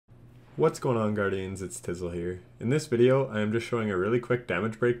What's going on, Guardians? It's Tizzle here. In this video, I am just showing a really quick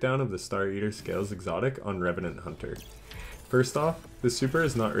damage breakdown of the Star Eater Scales exotic on Revenant Hunter. First off, this super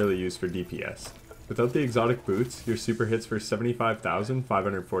is not really used for DPS. Without the exotic boots, your super hits for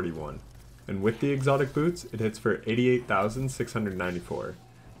 75,541, and with the exotic boots, it hits for 88,694.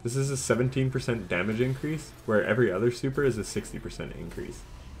 This is a 17% damage increase, where every other super is a 60% increase.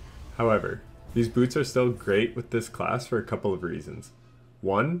 However, these boots are still great with this class for a couple of reasons.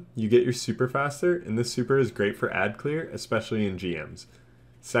 One, you get your super faster, and this super is great for ad clear, especially in GMs.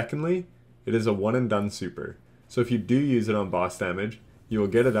 Secondly, it is a one and done super, so if you do use it on boss damage, you will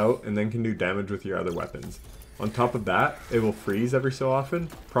get it out and then can do damage with your other weapons. On top of that, it will freeze every so often,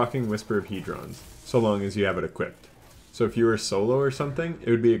 proccing Whisper of Hedrons, so long as you have it equipped. So if you were solo or something, it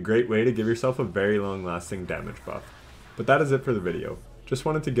would be a great way to give yourself a very long lasting damage buff. But that is it for the video. Just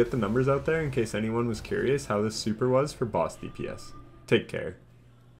wanted to get the numbers out there in case anyone was curious how this super was for boss DPS. Take care.